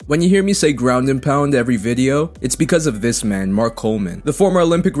When you hear me say ground and pound every video, it's because of this man, Mark Coleman. The former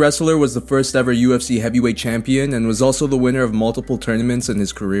Olympic wrestler was the first ever UFC heavyweight champion and was also the winner of multiple tournaments in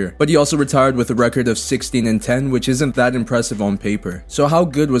his career. But he also retired with a record of 16-10, which isn't that impressive on paper. So how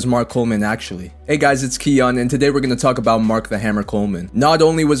good was Mark Coleman actually? Hey guys, it's Keon, and today we're going to talk about Mark the Hammer Coleman. Not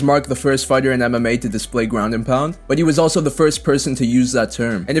only was Mark the first fighter in MMA to display ground and pound, but he was also the first person to use that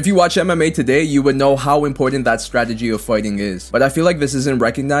term. And if you watch MMA today, you would know how important that strategy of fighting is. But I feel like this isn't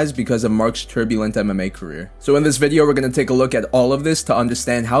recognized because of Mark's turbulent MMA career. So in this video, we're going to take a look at all of this to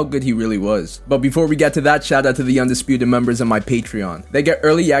understand how good he really was. But before we get to that, shout out to the undisputed members of my Patreon. They get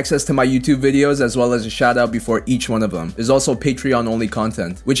early access to my YouTube videos as well as a shout out before each one of them. There's also Patreon only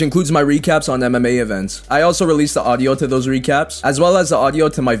content, which includes my recaps on MMA events. I also release the audio to those recaps, as well as the audio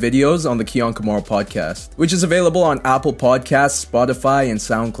to my videos on the Keon Kamara podcast, which is available on Apple Podcasts, Spotify, and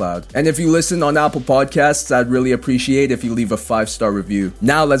SoundCloud. And if you listen on Apple Podcasts, I'd really appreciate if you leave a 5-star review.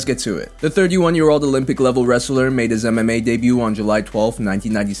 Now let's get to it. The 31-year-old Olympic level wrestler made his MMA debut on July 12,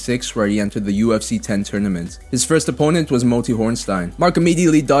 1996, where he entered the UFC 10 tournament. His first opponent was Moti Hornstein. Mark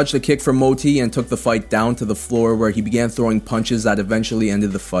immediately dodged a kick from Moti and took the fight down to the floor, where he began throwing punches that eventually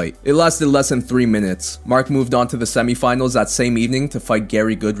ended the fight. It lasted less than 3 minutes. Mark moved on to the semifinals that same evening to fight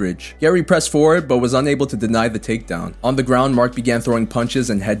Gary Goodridge. Gary pressed forward but was unable to deny the takedown. On the ground, Mark began throwing punches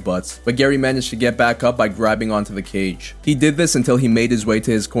and headbutts, but Gary managed to get back up by grabbing onto the cage. He did this until he made his way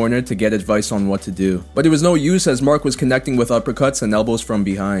to his corner to get advice on what to do. But it was no use as Mark was connecting with uppercuts and elbows from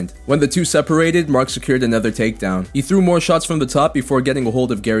behind. When the two separated, Mark secured another takedown. He threw more shots from the top before getting a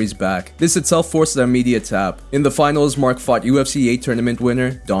hold of Gary's back. This itself forced an immediate tap. In the finals, Mark fought UFC 8 tournament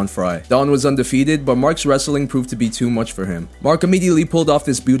winner Don Frye. Don was undefeated, but Mark's wrestling proved to be too much for him. Mark immediately pulled off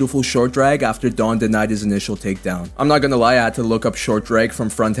this beautiful short drag after Don denied his initial takedown. I'm not gonna lie, I had to look up short drag from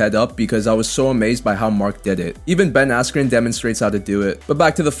front head up because I was so amazed by how Mark did it. Even Ben Askren demonstrates how to do it. But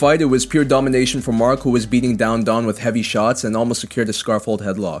back to the fight, it was pure domination for Mark, who was beating down Don with heavy shots and almost secured a scarf hold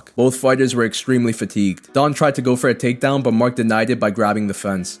headlock. Both fighters were extremely fatigued. Don tried to go for a takedown, but Mark denied it by grabbing the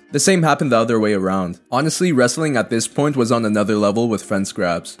fence. The same happened the other way around. Honestly, wrestling at this point was on another level with fence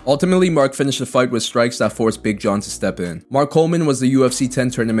grabs. Ultimately, Mark finished the fight with strikes that forced Big John to step in. Mark Coleman was the UFC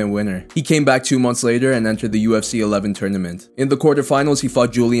 10 tournament winner. He came back 2 months later and entered the UFC 11 tournament. In the quarterfinals, he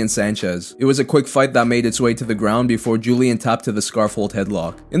fought Julian Sanchez. It was a quick fight that made its way to the ground before Julian tapped to the scarf hold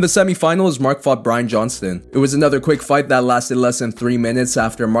headlock. In the semifinals, Mark fought Brian Johnston. It was another quick fight that lasted less than 3 minutes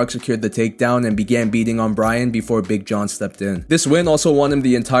after Mark secured the takedown and began beating on Brian before Big John stepped in. This win also won him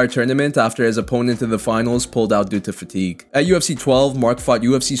the entire tournament after his opponent in the finals pulled out due to fatigue. At UFC 12, Mark fought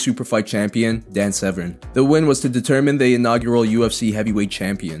UFC Superfight champion Dan Severn. The win was to determine the inaugural UFC heavyweight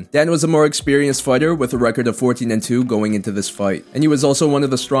champion. Dan was a more experienced fighter with a record of 14-2 going into this fight, and he was also one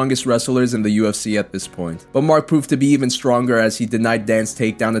of the strongest wrestlers in the UFC at this point. But Mark proved to be even stronger as he denied Dan's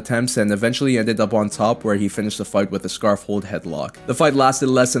takedown attempts and eventually ended up on top, where he finished the fight with a scarf hold headlock. The fight lasted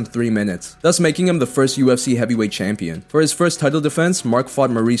less than 3 minutes, thus making him the first UFC heavyweight champion. For his first title defense, Mark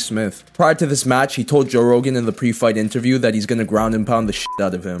fought Maurice Smith. Prior to this match, he told Joe Rogan in the pre-fight interview that he's gonna ground and pound the shit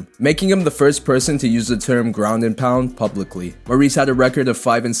out of him, making him the first person to use the term ground and pound publicly. Maurice had a record of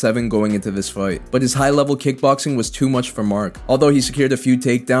 5-7 going into this fight, but his high-level kickboxing was too much for Mark. Although he secured a few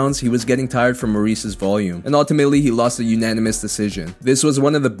takedowns, he was getting tired from Maurice's volume, and ultimately he lost a unanimous decision. This was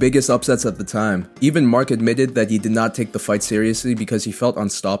one of the biggest upsets at the time. Even Mark admitted that he did not take the fight seriously because he felt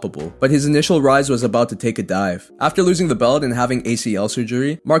unstoppable, but his initial rise was about to take a dive. After losing the belt and having ACL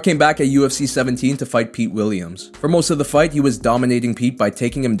surgery, Mark came back at UFC 17 to fight Pete Williams. For most of the fight, he was dominating Pete by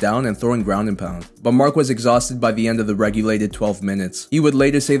taking him down and throwing ground and pound, but Mark was exhausted by the end of the regulated 12 minutes. He would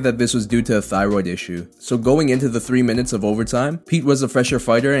later say that this was due to a thyroid issue. So going into the 3 minutes of overtime, Pete was a fresher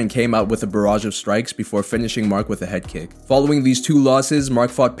fighter and came out with a barrage of strikes before finishing Mark with a head kick. Following these 2 losses, Mark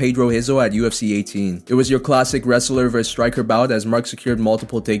fought Pedro Hizo at UFC 18. It was your classic wrestler versus striker bout as Mark secured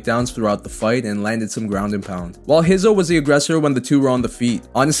multiple takedowns throughout the fight and landed some ground and pound, while Hizo was the aggressor when the two were on the feet.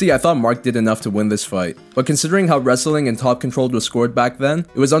 Honestly, I thought Mark did enough to win this fight, but considering how wrestling and top controlled was scored back then,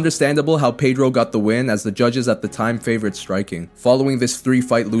 it was understandable how Pedro got the win as the judges at the time favored striking. Following this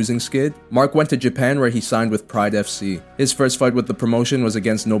 3-fight losing skid, Mark went to Japan where he signed with Pride FC. His first fight with the promotion was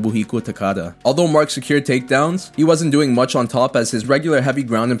against Nobuhiko Takada. Although Mark secured takedowns, he wasn't doing much on top as his regular heavy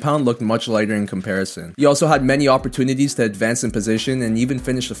ground and pound looked much lighter in comparison. He also had many opportunities to advance in position and even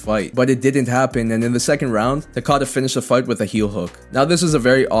finish the fight, but it didn't happen, and in the second round, Takada finished the fight with a heel hook. Now this was a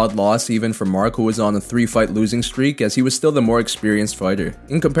very odd loss even for Mark, who was on a 3-fight losing streak, as he was still the more experienced fighter,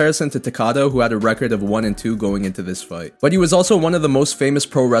 in comparison to Takada, who had a record of 1-2 going into this fight. But he was also one of the most famous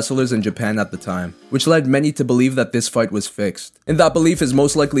pro wrestlers in Japan at the time, which led many to believe that this fight was fixed. And that belief is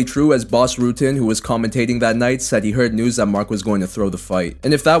most likely true as Boss Rutin, who was commentating that night, said he heard news that Mark was going to throw throw the fight.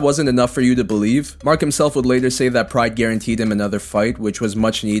 And if that wasn't enough for you to believe, Mark himself would later say that Pride guaranteed him another fight, which was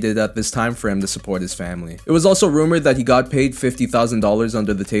much needed at this time for him to support his family. It was also rumored that he got paid $50,000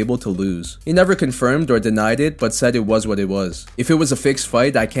 under the table to lose. He never confirmed or denied it, but said it was what it was. If it was a fixed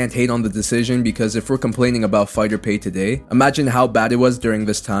fight, I can't hate on the decision, because if we're complaining about fighter pay today, imagine how bad it was during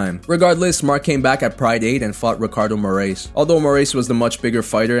this time. Regardless, Mark came back at Pride 8 and fought Ricardo Moraes. Although Moraes was the much bigger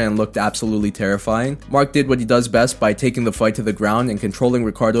fighter and looked absolutely terrifying, Mark did what he does best by taking the fight to the ground and controlling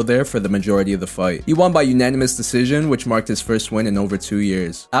Ricardo there for the majority of the fight. He won by unanimous decision, which marked his first win in over 2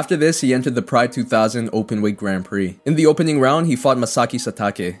 years. After this, he entered the Pride 2000 Openweight Grand Prix. In the opening round, he fought Masaki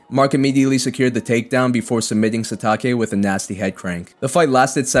Satake. Mark immediately secured the takedown before submitting Satake with a nasty head crank. The fight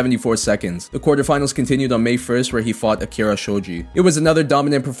lasted 74 seconds. The quarterfinals continued on May 1st, where he fought Akira Shoji. It was another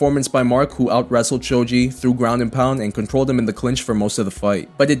dominant performance by Mark, who out-wrestled Shoji, threw ground and pound, and controlled him in the clinch for most of the fight.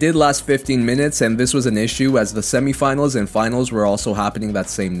 But it did last 15 minutes, and this was an issue as the semifinals and finals were also happening that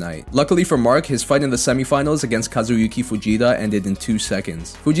same night. Luckily for Mark, his fight in the semifinals against Kazuyuki Fujita ended in 2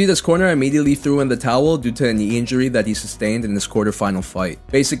 seconds. Fujita's corner immediately threw in the towel due to a knee injury that he sustained in his quarterfinal fight.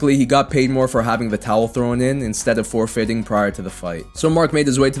 Basically, he got paid more for having the towel thrown in instead of forfeiting prior to the fight. So Mark made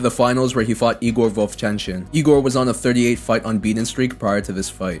his way to the finals, where he fought Igor Vovchanchin. Igor was on a 38-fight unbeaten streak prior to this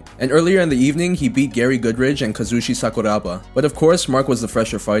fight. And earlier in the evening, he beat Gary Goodridge and Kazushi Sakuraba. But of course, Mark was the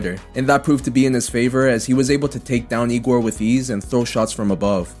fresher fighter, and that proved to be in his favor as he was able to take down Igor with ease and throw shots from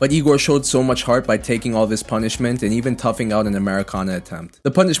above. But Igor showed so much heart by taking all this punishment and even toughing out an Americana attempt.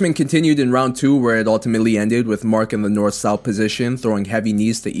 The punishment continued in round 2, where it ultimately ended with Mark in the north-south position throwing heavy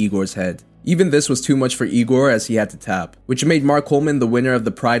knees to Igor's head. Even this was too much for Igor, as he had to tap, which made Mark Coleman the winner of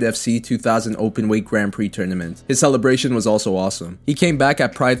the Pride FC 2000 Openweight Grand Prix tournament. His celebration was also awesome. He came back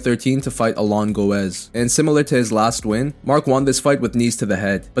at Pride 13 to fight Alon Goez, and similar to his last win, Mark won this fight with knees to the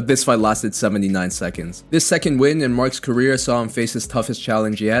head, but this fight lasted 79 seconds. This second win in Mark's career saw him face his toughest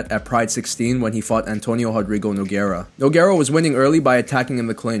challenge yet at Pride 16 when he fought Antonio Rodrigo Nogueira. Nogueira was winning early by attacking in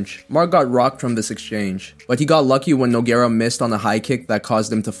the clinch. Mark got rocked from this exchange, but he got lucky when Nogueira missed on a high kick that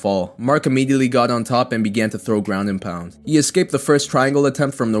caused him to fall. Mark immediately got on top and began to throw ground and pound. He escaped the first triangle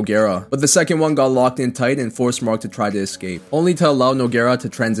attempt from Nogueira, but the second one got locked in tight and forced Mark to try to escape, only to allow Nogueira to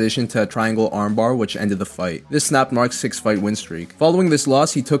transition to a triangle armbar, which ended the fight. This snapped Mark's 6-fight win streak. Following this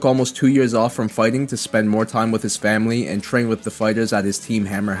loss, he took almost 2 years off from fighting to spend more time with his family and train with the fighters at his team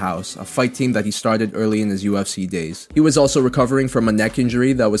Hammer House, a fight team that he started early in his UFC days. He was also recovering from a neck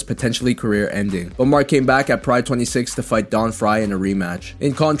injury that was potentially career-ending, but Mark came back at Pride 26 to fight Don Fry in a rematch.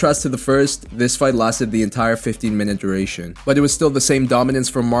 In contrast to the first, this fight lasted the entire 15-minute duration, but it was still the same dominance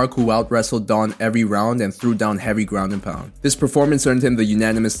from Mark, who out-wrestled Don every round and threw down heavy ground and pound. This performance earned him the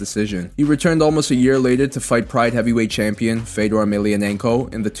unanimous decision. He returned almost a year later to fight Pride heavyweight champion Fedor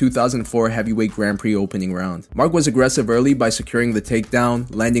Emelianenko in the 2004 heavyweight Grand Prix opening round. Mark was aggressive early by securing the takedown,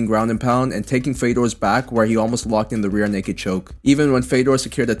 landing ground and pound, and taking Fedor's back where he almost locked in the rear naked choke. Even when Fedor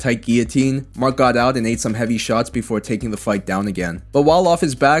secured a tight guillotine, Mark got out and ate some heavy shots before taking the fight down again. But while off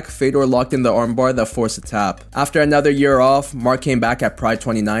his back, Fedor locked in the armbar that forced a tap. After another year off, Mark came back at Pride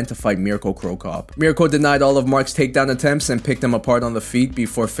 29 to fight Mirko Cro Cop. Mirko denied all of Mark's takedown attempts and picked him apart on the feet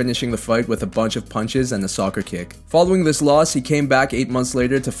before finishing the fight with a bunch of punches and a soccer kick. Following this loss, he came back 8 months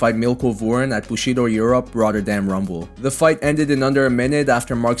later to fight Milko Vuren at Bushido Europe Rotterdam Rumble. The fight ended in under a minute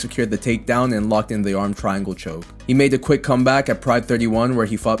after Mark secured the takedown and locked in the arm triangle choke. He made a quick comeback at Pride 31 where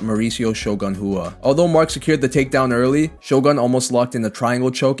he fought Mauricio Shogun Hua. Although Mark secured the takedown early, Shogun almost locked in a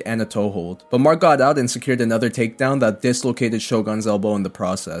triangle choke and a toe hold. But Mark got out and secured another takedown that dislocated Shogun's elbow in the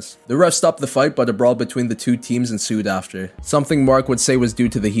process. The ref stopped the fight, but a brawl between the two teams ensued after, something Mark would say was due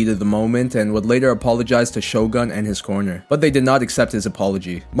to the heat of the moment and would later apologize to Shogun and his corner, but they did not accept his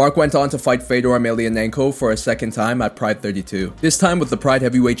apology. Mark went on to fight Fedor Emelianenko for a second time at Pride 32, this time with the Pride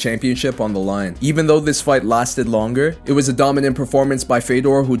Heavyweight Championship on the line. Even though this fight lasted longer, it was a dominant performance by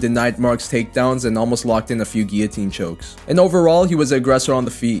Fedor, who denied Mark's takedowns and almost locked in a few guillotine chokes. And overall, he was the aggressor on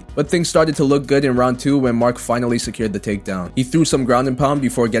the feet, but things started to look good in round 2 when Mark finally secured the takedown. He threw some ground and pound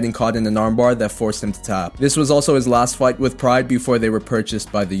before getting caught in an armbar that forced him to tap. This was also his last fight with Pride before they were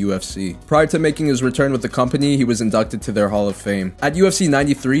purchased by the UFC. Prior to making his return with the company, he was inducted to their Hall of Fame. At UFC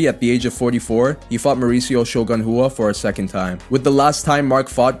 93, at the age of 44, he fought Mauricio Shogun Hua for a second time, with the last time Mark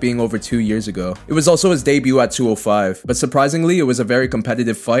fought being over 2 years ago. It was also his debut at 205, but surprisingly, it was a very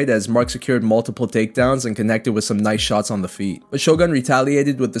competitive fight as Mark secured multiple takedowns and connected with some nice shots on the feet. But Shogun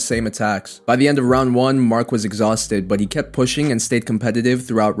retaliated with the same same attacks. By the end of round 1, Mark was exhausted, but he kept pushing and stayed competitive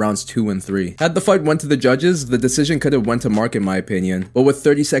throughout rounds 2 and 3. Had the fight went to the judges, the decision could have went to Mark in my opinion, but with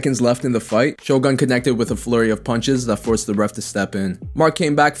 30 seconds left in the fight, Shogun connected with a flurry of punches that forced the ref to step in. Mark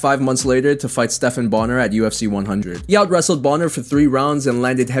came back 5 months later to fight Stephan Bonnar at UFC 100. He out-wrestled Bonnar for 3 rounds and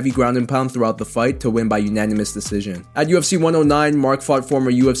landed heavy ground and pound throughout the fight to win by unanimous decision. At UFC 109, Mark fought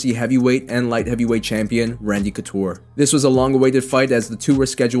former UFC heavyweight and light heavyweight champion Randy Couture. This was a long-awaited fight as the two were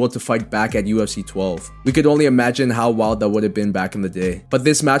scheduled to fight back at UFC 12. We could only imagine how wild that would have been back in the day. But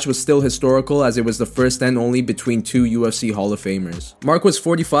this match was still historical as it was the first and only between two UFC Hall of Famers. Mark was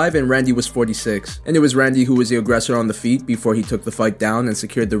 45 and Randy was 46, and it was Randy who was the aggressor on the feet before he took the fight down and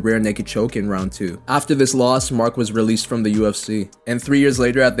secured the rear naked choke in round 2. After this loss, Mark was released from the UFC, and 3 years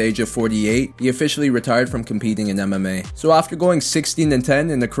later at the age of 48, he officially retired from competing in MMA. So after going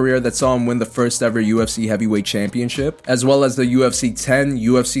 16-10 in a career that saw him win the first ever UFC heavyweight championship, as well as the UFC 10,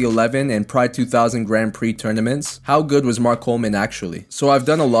 UFC 11, and Pride 2000 Grand Prix tournaments, how good was Mark Coleman actually? So I've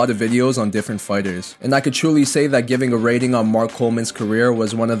done a lot of videos on different fighters, and I could truly say that giving a rating on Mark Coleman's career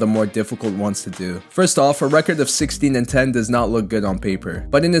was one of the more difficult ones to do. First off, a record of 16-10 does not look good on paper,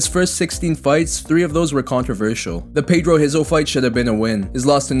 but in his first 16 fights, 3 of those were controversial. The Pedro Hizo fight should have been a win. His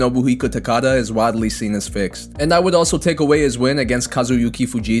loss to Nobuhiko Takada is widely seen as fixed. And I would also take away his win against Kazuyuki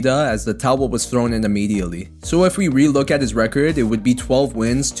Fujita as the towel was thrown in immediately. So if we re-look at his record, it would be 12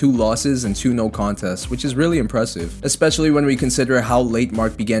 wins, 2 losses, and 2 no contests, which is really impressive, especially when we consider how late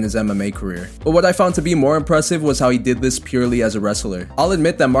Mark began his MMA career. But what I found to be more impressive was how he did this purely as a wrestler. I'll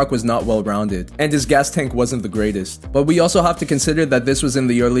admit that Mark was not well-rounded, and his gas tank wasn't the greatest. But we also have to consider that this was in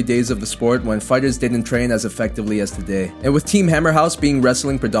the early days of the sport when fighters didn't train as effectively as today. And with Team Hammerhouse being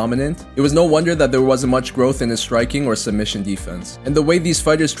wrestling predominant, it was no wonder that there wasn't much growth in his striking or submission defense. And the way these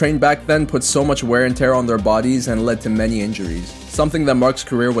fighters trained back then put so much wear and tear on their bodies and led to many injuries, something that Mark's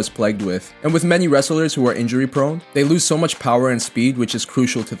career was plagued with. And with many wrestlers who are injury prone, they lose so much power and speed, which is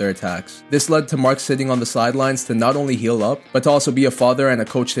crucial to their attacks. This led to Mark sitting on the sidelines to not only heal up, but to also be a father and a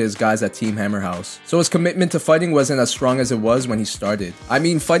coach to his guys at Team Hammerhouse. So his commitment to fighting wasn't as strong as it was when he started. I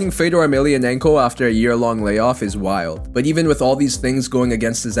mean, fighting Fedor Emelianenko after a year-long layoff is wild, but even with all these things going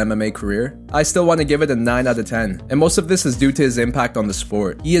against his MMA career, I still want to give it a 9 out of 10. And most of this is due to his impact on the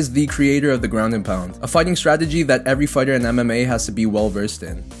sport. He is the creator of the ground and pound, a fighting strategy that every fighter in MMA has to be well versed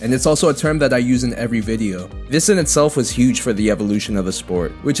in. And it's also a term that I use in every video. This in itself was huge for the evolution of the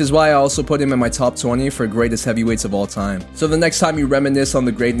sport, which is why I also put him in my top 20 for greatest heavyweights of all time. So the next time you reminisce on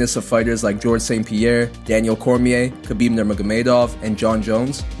the greatness of fighters like Georges St. Pierre, Daniel Cormier, Khabib Nurmagomedov, and Jon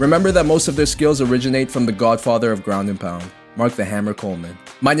Jones, remember that most of their skills originate from the godfather of ground and pound, Mark the Hammer Coleman.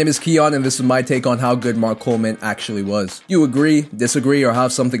 My name is Keon, and this is my take on how good Mark Coleman actually was. Do you agree, disagree, or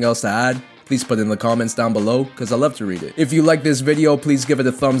have something else to add? Please put in the comments down below, because I love to read it. If you like this video, please give it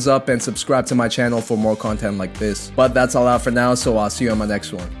a thumbs up and subscribe to my channel for more content like this. But that's all out for now, so I'll see you on my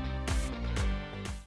next one.